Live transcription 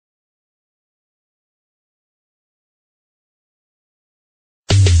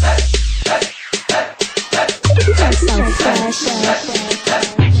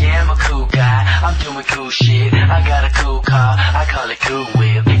Yeah, I'm a cool guy, I'm doing cool shit. I got a cool car, I call it Cool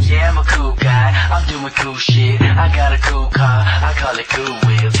Whip. Yeah, I'm a cool guy, I'm doing cool shit. I got a cool car, I call it Cool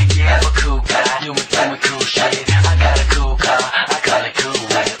Whip. Yeah, I'm a cool guy, doing cool shit. I got a cool car, I call it Cool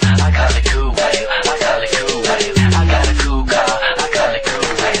Whip. I call it Cool Whip, I call it Cool Whip. I got a cool car, I call it Cool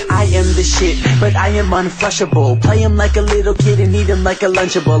Whip. I am the shit, but I am unflushable. Play him like a little kid and eat him like a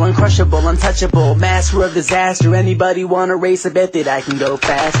Lunchable. Uncrushable, untouchable, master of disaster. Anybody wanna race? I bet that I can go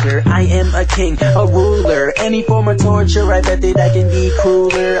faster. I am a king, a ruler. Any form of torture, I bet that I can be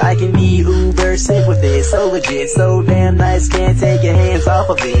crueler. I can be uber sick with it, so legit, so damn nice. Can't take your hands off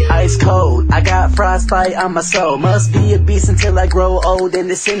of it. Ice cold, I got frostbite on my soul. Must be a beast until I grow old and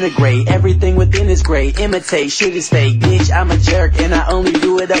disintegrate. Everything within is great, imitate, shit is fake. Bitch, I'm a jerk and I only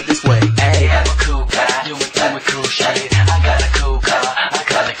do it up this way. Ay. Yeah, I'm a cool guy, doing cool shit. I got a cool car, I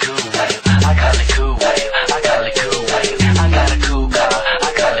call it Cool Whip. I call it Cool Whip, I call it Cool Whip. I got a cool car,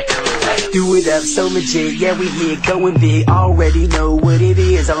 I call it Cool Whip. Do it up so legit, yeah we here going big. Already know what it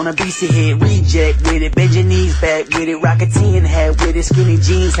is, on a beastie hit. Reject with it, bend your knees back with it. Rock a tin hat with it, skinny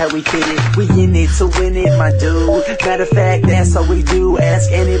jeans how we fit it. We in it to win it, my dude. Matter of fact, that's all we do.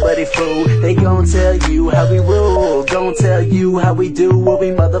 Ask anybody, fool. They gon' tell you how we rule. Gon' tell you how we do what we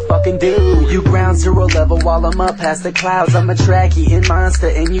motherfucking do. You ground zero level while I'm up past the clouds. I'm a track-eating monster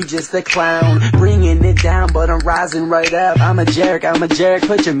and you just a clown. Bringing it down, but I'm rising right up. I'm a jerk,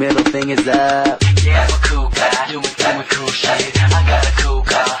 put your middle fingers up. Yeah, I'm a cool guy, doing cool shit. I got a cool